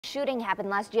Shooting happened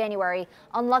last January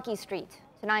on Lucky Street.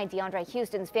 Tonight, DeAndre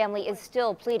Houston's family is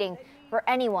still pleading for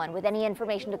anyone with any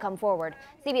information to come forward.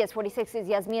 CBS 46's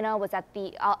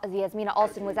Yasmina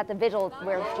Alston was at the vigil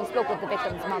where she spoke with the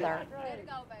victim's mother.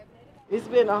 It's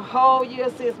been a whole year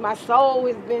since my soul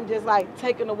has been just like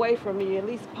taken away from me, at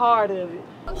least part of it.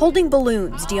 Holding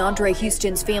balloons, DeAndre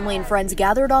Houston's family and friends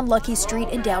gathered on Lucky Street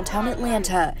in downtown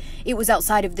Atlanta. It was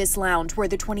outside of this lounge where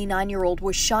the 29-year-old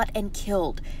was shot and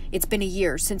killed. It's been a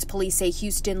year since police say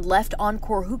Houston left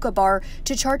Encore Hookah Bar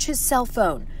to charge his cell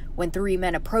phone when 3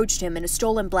 men approached him in a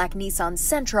stolen black Nissan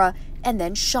Sentra and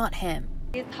then shot him.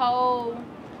 This whole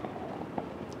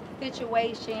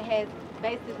situation has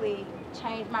basically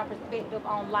changed my perspective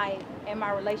on life and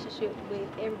my relationship with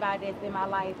everybody that's in my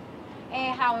life,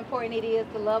 and how important it is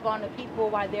to love on the people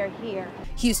while they're here.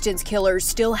 Houston's killers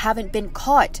still haven't been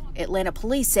caught. Atlanta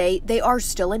police say they are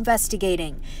still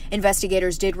investigating.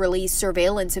 Investigators did release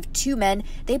surveillance of 2 men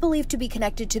they believe to be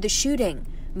connected to the shooting.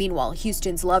 Meanwhile,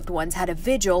 Houston's loved ones had a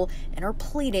vigil and are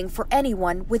pleading for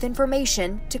anyone with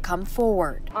information to come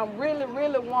forward. I'm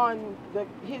really wanting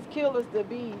his killers to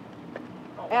be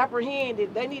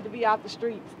apprehended. They need to be out the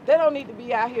streets. They don't need to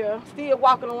be out here still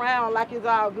walking around like it's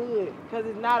all good, because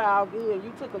it's not all good.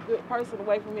 You took a good person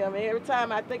away from him. And every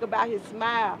time I think about his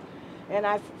smile and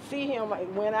I see him,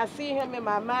 when I see him in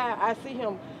my mind, I see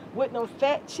him with those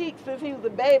fat cheeks since he was a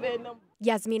baby.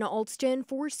 Yasmina Alston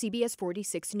for CBS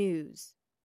 46 News.